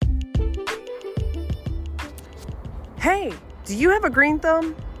Hey, do you have a green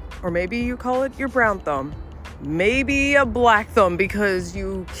thumb? Or maybe you call it your brown thumb. Maybe a black thumb because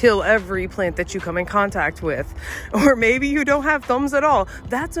you kill every plant that you come in contact with. Or maybe you don't have thumbs at all.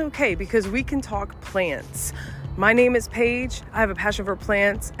 That's okay because we can talk plants. My name is Paige. I have a passion for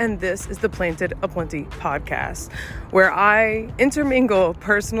plants, and this is the Planted Aplenty podcast, where I intermingle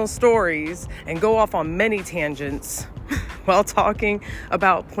personal stories and go off on many tangents while talking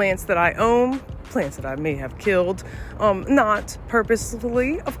about plants that I own, plants that I may have killed, not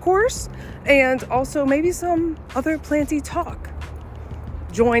purposefully, of course, and also maybe some other planty talk.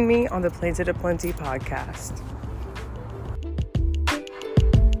 Join me on the Planted Aplenty podcast.